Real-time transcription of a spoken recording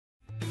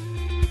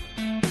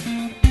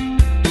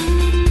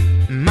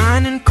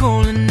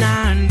coal and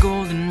iron,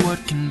 gold and what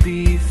can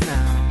be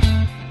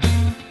found.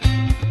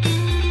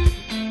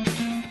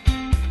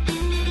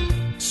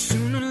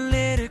 Sooner or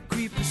later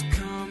creepers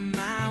come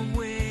my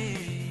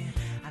way.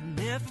 I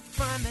never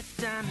find that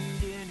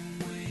diamond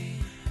anyway.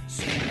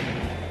 So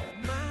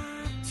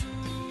my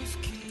tools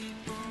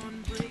keep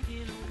on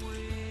breaking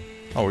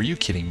away. Oh, are you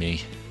kidding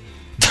me?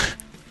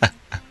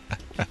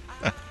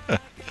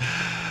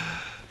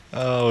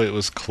 Oh, it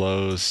was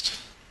closed.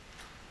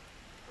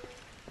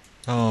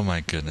 Oh my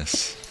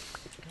goodness.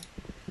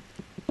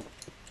 It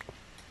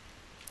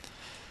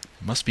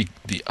must be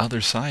the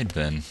other side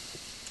then,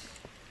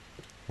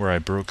 where I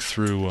broke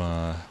through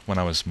when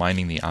I was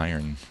mining the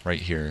iron,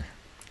 right here.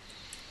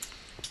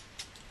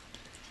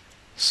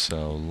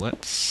 So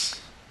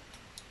let's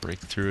break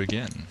through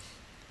again.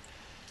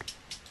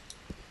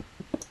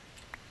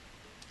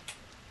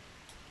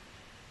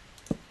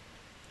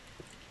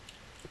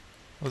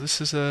 Oh,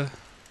 this is a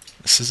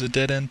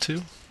dead end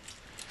too?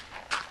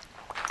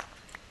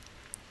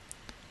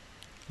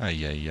 Ay,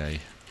 ay, ay.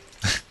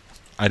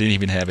 I didn't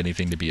even have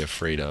anything to be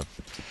afraid of.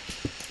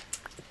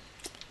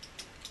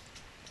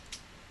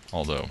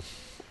 Although,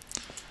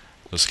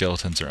 those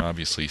skeletons are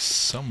obviously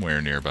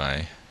somewhere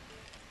nearby.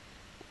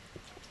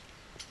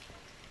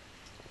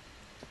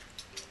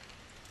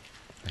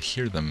 I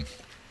hear them.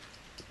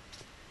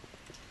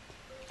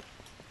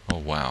 Oh,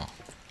 wow.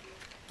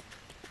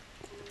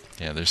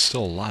 Yeah, there's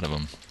still a lot of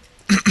them.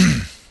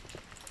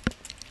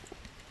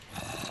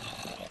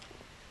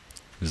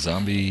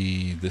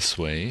 Zombie this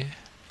way.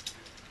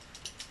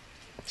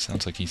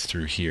 Sounds like he's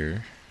through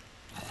here.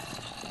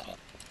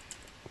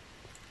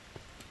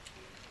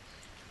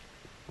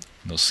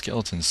 And those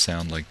skeletons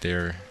sound like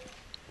they're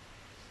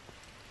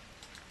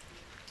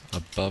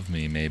above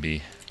me,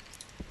 maybe.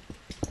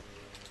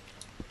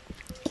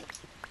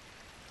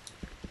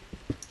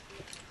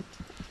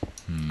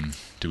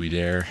 Do we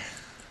dare?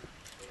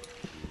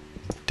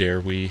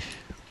 Dare we?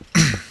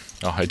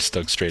 Oh, I just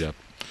dug straight up.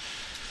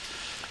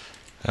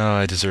 Oh,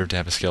 I deserve to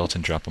have a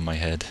skeleton drop on my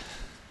head.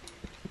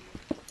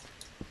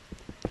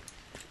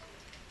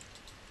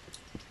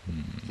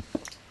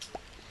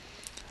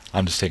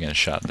 I'm just taking a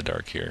shot in the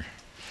dark here.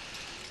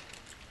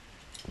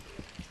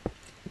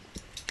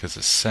 Because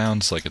it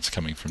sounds like it's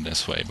coming from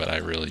this way, but I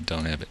really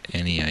don't have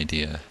any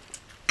idea.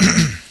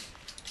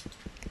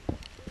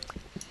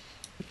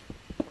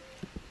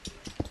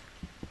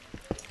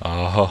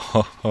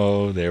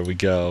 Oh, there we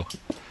go.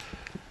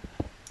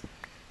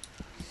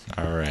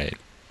 Alright.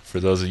 For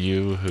those of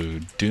you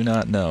who do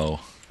not know,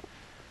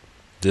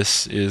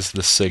 this is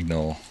the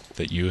signal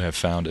that you have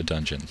found a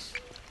dungeon.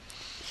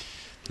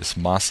 This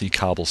mossy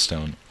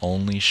cobblestone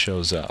only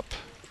shows up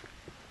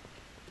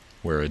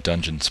where a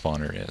dungeon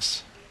spawner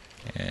is.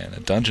 And a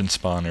dungeon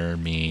spawner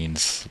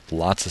means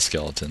lots of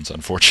skeletons,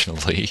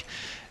 unfortunately,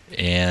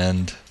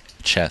 and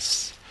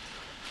chests.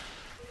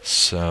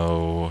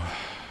 So,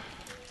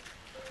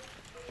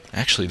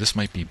 actually this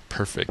might be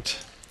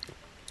perfect,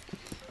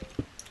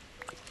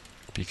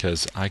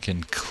 because I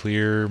can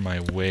clear my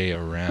way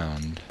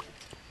around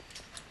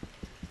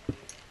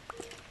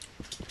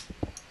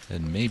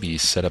and maybe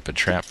set up a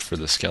trap for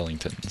the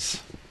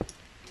skeletons.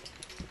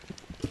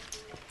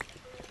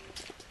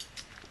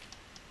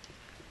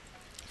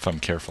 If I'm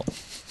careful.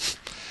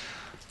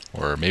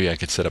 Or maybe I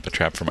could set up a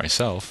trap for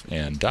myself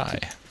and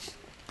die.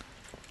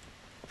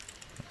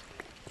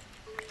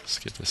 Let's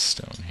get this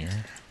stone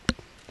here.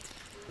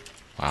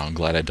 Wow, I'm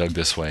glad I dug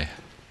this way.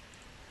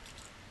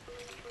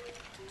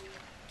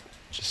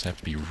 Just have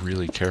to be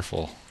really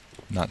careful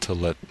not to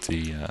let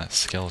the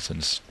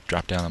skeletons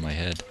drop down on my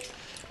head.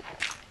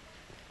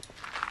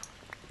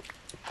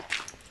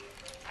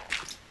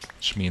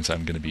 Which means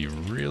I'm going to be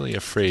really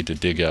afraid to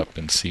dig up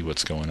and see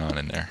what's going on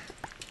in there.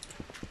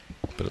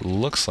 But it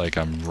looks like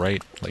I'm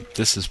right, like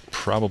this is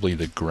probably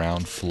the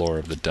ground floor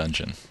of the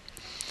dungeon.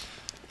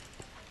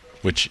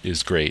 Which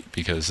is great,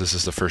 because this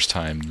is the first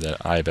time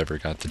that I've ever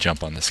got to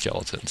jump on the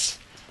skeletons.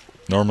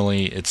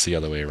 Normally, it's the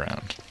other way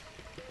around.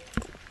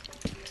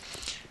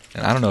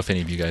 And I don't know if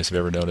any of you guys have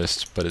ever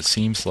noticed, but it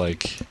seems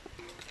like...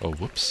 Oh,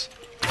 whoops.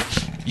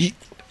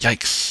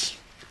 Yikes.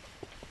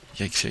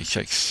 Yikes, yikes,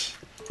 yikes.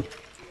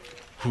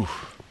 Whew.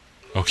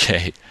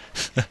 Okay.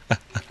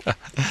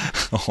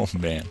 Oh,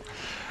 man.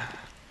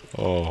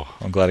 Oh,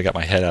 I'm glad I got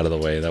my head out of the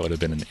way. That would have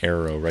been an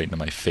arrow right into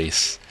my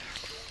face.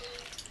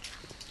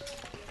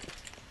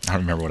 I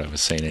don't remember what I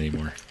was saying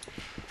anymore.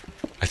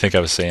 I think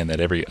I was saying that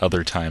every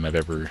other time I've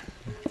ever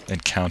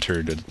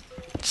encountered a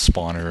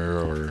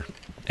spawner or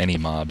any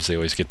mobs, they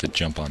always get to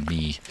jump on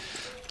me.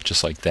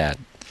 Just like that.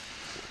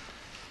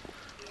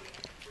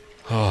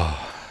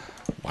 Oh,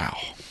 wow.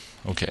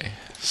 Okay,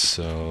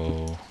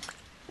 so...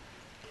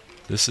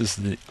 this is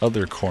the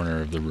other corner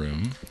of the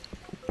room.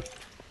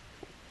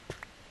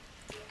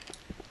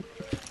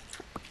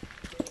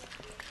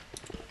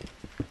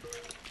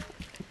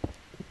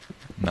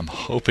 And I'm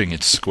hoping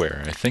it's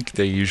square. I think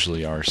they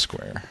usually are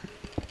square.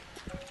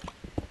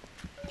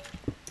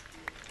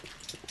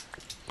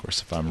 Of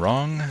course, if I'm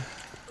wrong,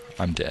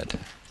 I'm dead.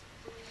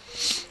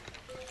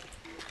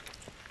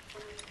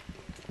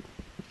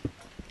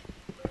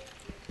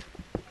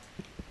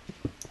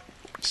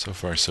 So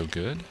far, so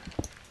good.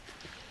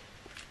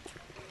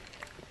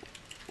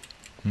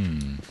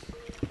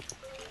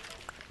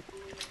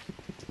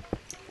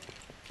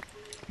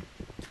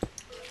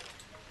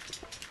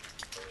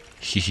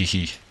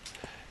 Hehehe.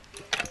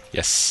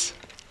 Yes.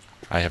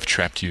 I have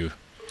trapped you.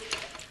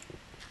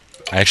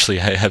 I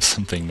have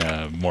something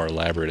more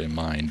elaborate in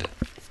mind.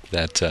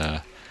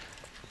 That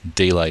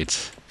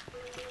daylight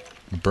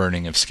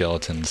burning of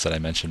skeletons that I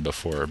mentioned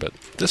before, but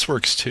this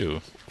works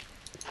too.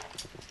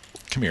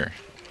 Come here.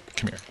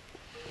 Come here.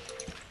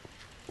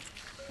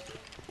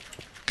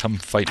 Come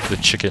fight the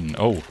chicken.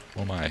 Oh,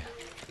 oh my.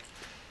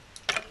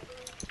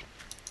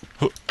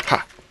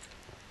 Ha!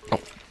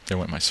 Oh, there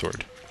went my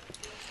sword.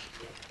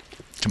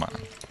 Come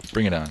on.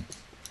 Bring it on.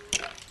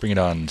 Bring it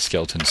on,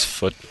 skeleton's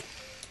foot.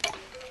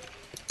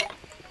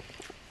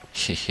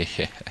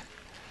 Hehehe.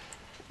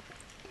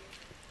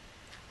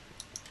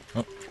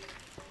 Oh.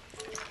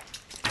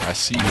 I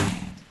see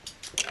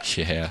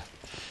you. Yeah.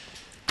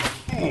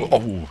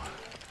 Oh.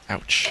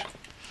 Ouch.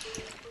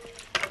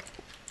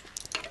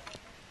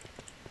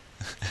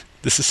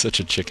 This is such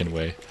a chicken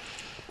way.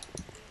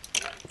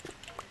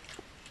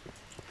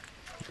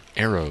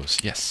 Arrows,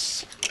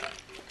 yes.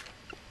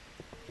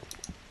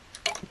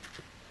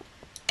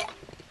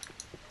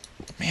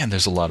 Man,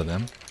 there's a lot of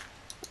them.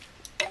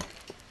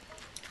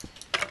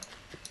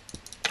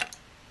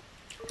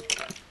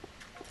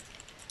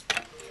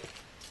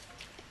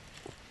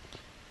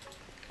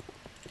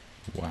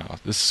 Wow,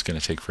 this is going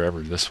to take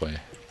forever this way.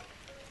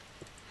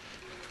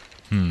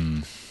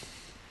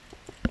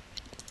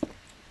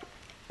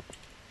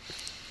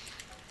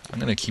 I'm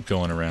going to keep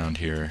going around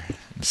here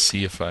and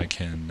see if I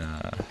can...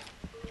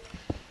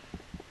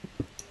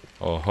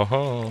 Oh ho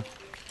ho!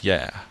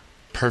 Yeah,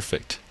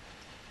 perfect.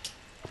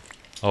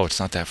 Oh, it's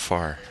not that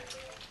far.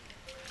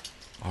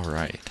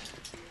 Alright.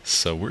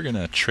 So we're going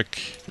to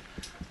trick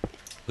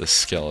the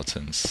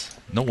skeletons.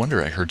 No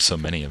wonder I heard so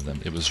many of them.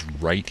 It was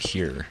right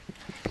here.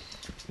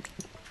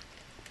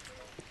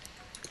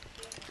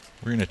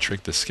 We're going to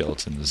trick the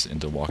skeletons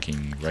into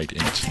walking right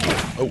into...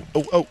 Oh,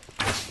 oh, oh!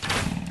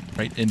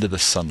 Right into the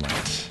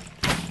sunlight.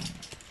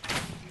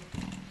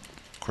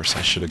 Of course,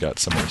 I should have got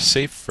somewhere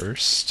safe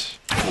first.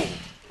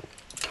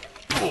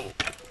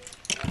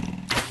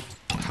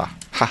 Ha,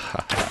 ha,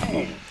 ha,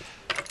 ha.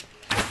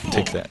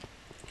 Take that.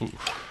 Ooh.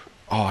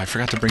 Oh, I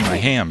forgot to bring my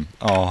ham.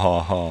 Oh,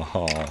 ha, ha,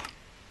 ha.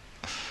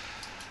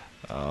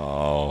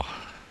 Oh.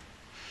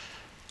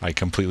 I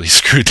completely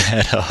screwed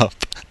that up.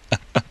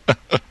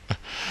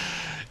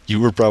 You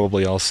were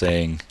probably all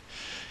saying,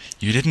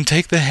 "You didn't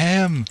take the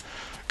ham!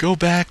 Go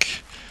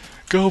back!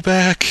 Go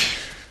back!"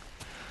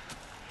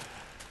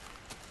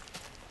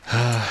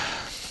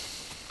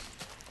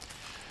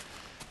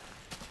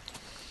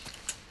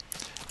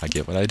 I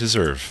get what I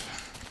deserve.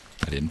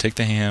 I didn't take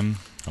the ham,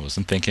 I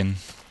wasn't thinking,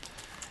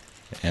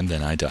 and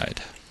then I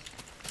died.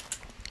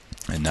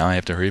 And now I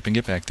have to hurry up and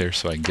get back there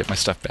so I can get my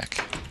stuff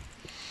back.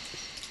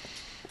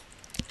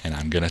 And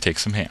I'm gonna take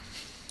some ham.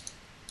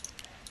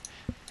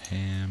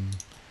 Ham.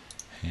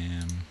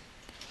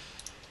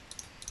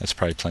 That's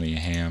probably plenty of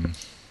ham.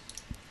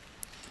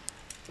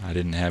 I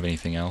didn't have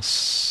anything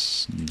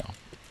else. No.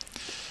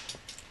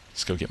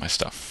 Let's go get my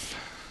stuff.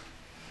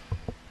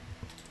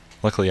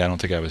 Luckily, I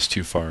don't think I was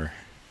too far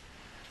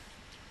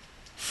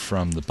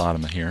from the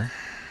bottom of here.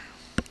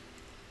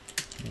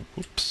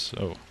 Whoops.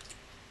 Oh.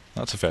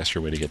 That's a faster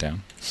way to get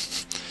down.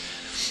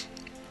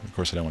 Of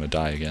course, I don't want to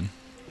die again.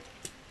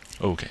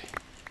 Okay.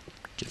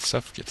 Get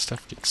stuff, get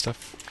stuff, get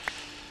stuff.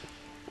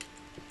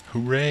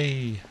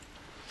 Hooray!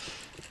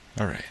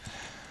 Alright.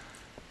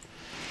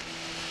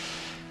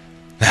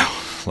 Now,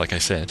 like I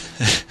said,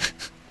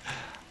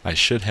 I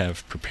should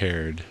have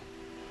prepared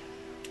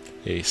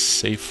a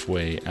safe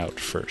way out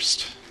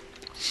first.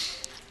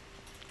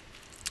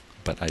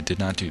 But I did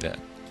not do that.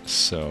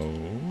 So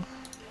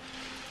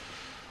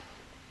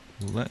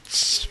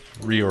let's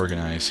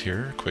reorganize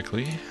here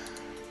quickly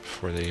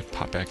before they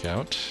pop back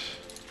out.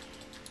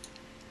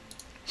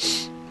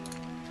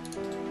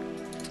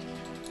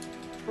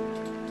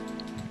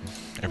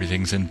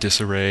 Everything's in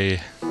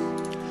disarray.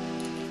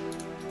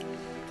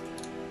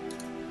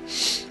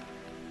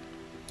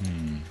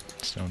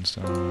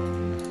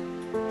 Stone.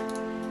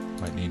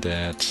 Might need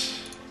that.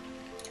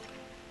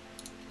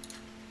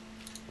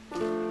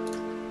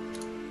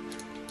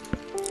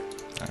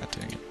 Ah,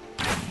 dang it.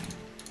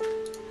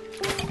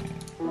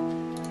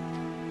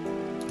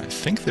 I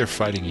think they're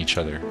fighting each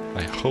other.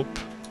 I hope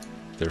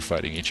they're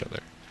fighting each other.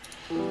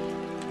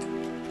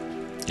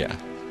 Yeah,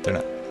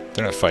 they're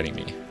not fighting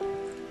me.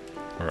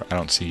 Or I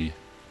don't see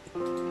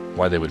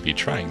why they would be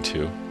trying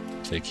to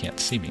if they can't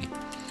see me.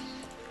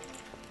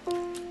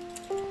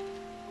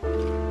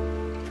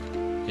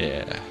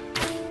 Yeah.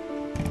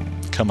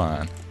 Come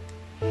on.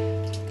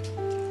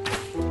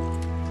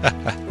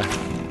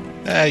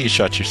 Ah, you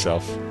shot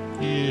yourself.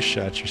 You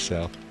shot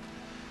yourself.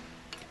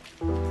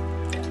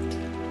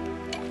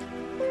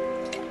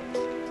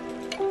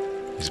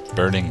 He's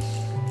burning.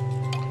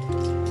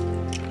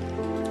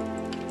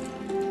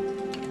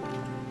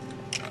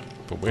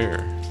 But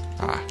where?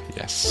 Ah,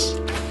 yes.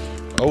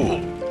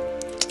 Oh!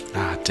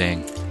 Ah,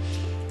 dang.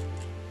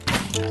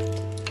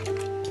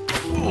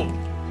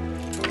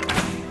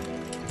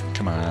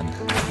 Come on.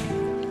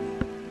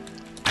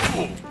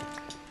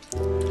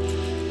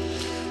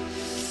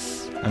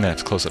 I'm gonna have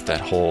to close up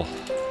that hole.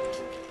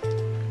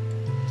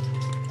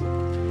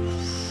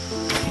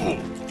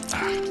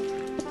 Ah.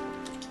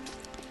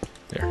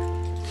 There.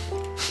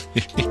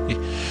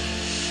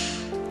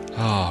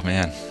 Oh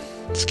man,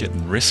 it's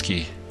getting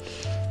risky.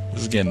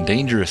 This is getting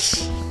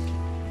dangerous.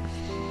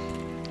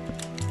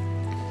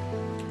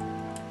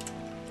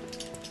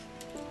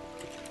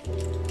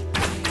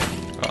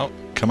 Oh,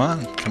 come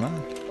on, come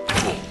on.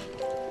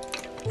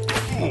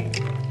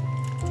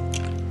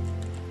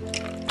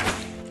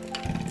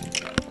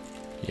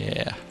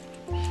 Yeah.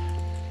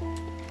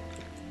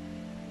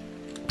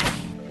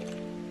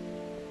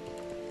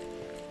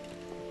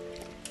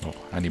 Oh,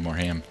 I need more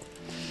ham.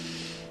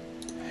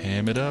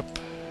 Ham it up.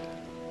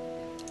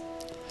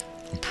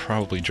 I'm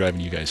probably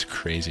driving you guys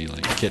crazy.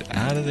 Like, get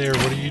out of there.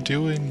 What are you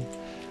doing?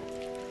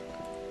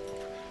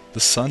 The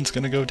sun's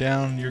gonna go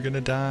down. You're gonna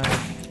die.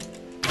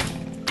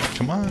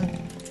 Come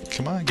on.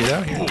 Come on, get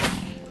out here.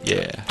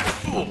 Yeah.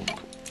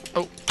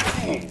 Oh.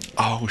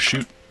 Oh,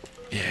 shoot.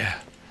 Yeah.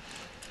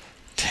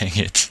 Dang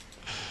it.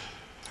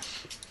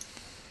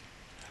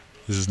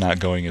 This is not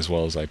going as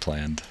well as I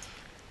planned.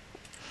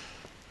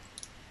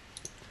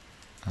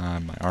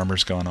 My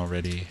armor's gone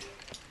already.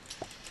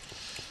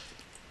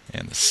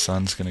 And the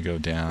sun's gonna go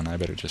down. I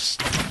better just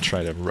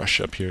try to rush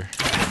up here.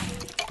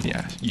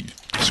 Yeah,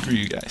 screw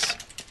you guys.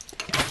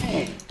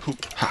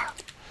 Hoop, ha.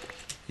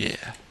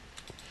 Yeah.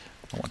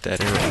 I want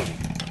that arrow.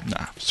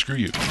 Nah, screw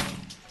you.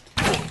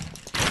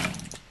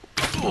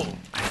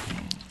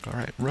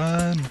 Alright,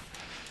 run!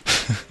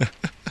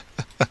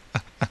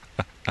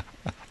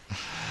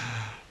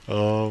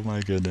 Oh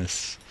my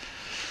goodness.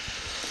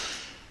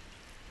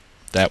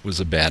 That was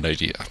a bad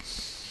idea.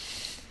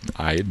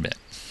 I admit.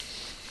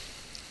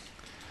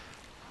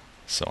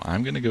 So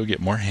I'm going to go get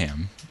more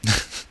ham.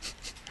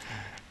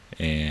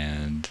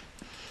 And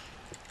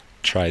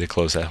try to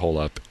close that hole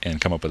up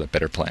and come up with a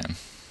better plan.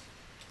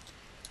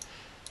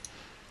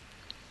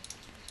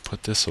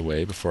 Put this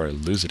away before I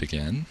lose it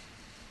again.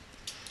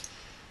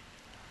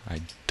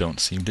 I don't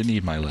seem to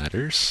need my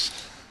ladders.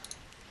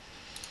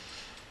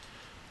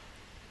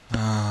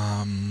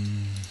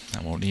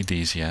 I won't need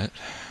these yet.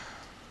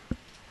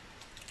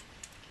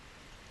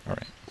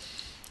 Alright.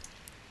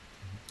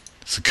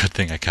 It's a good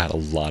thing I got a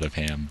lot of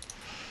ham.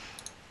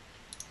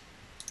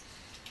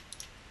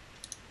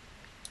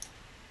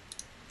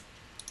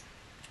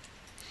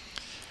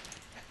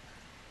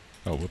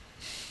 Oh, whoop.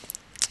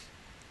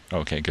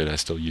 Okay, good. I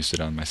still used it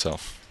on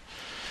myself.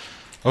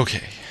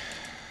 Okay.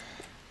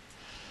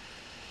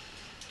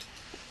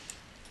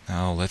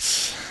 Now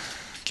let's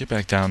get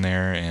back down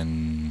there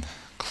and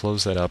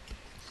close that up.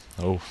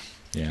 Oh,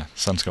 yeah,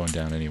 sun's going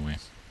down anyway.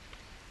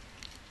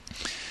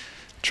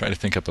 Try to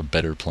think up a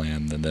better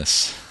plan than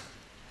this.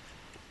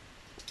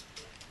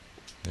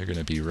 They're going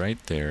to be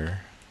right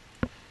there.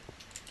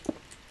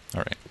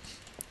 Alright.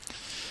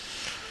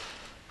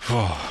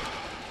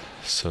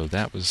 So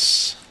that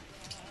was...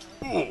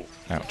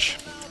 Ouch.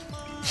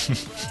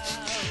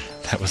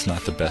 That was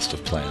not the best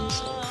of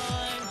plans.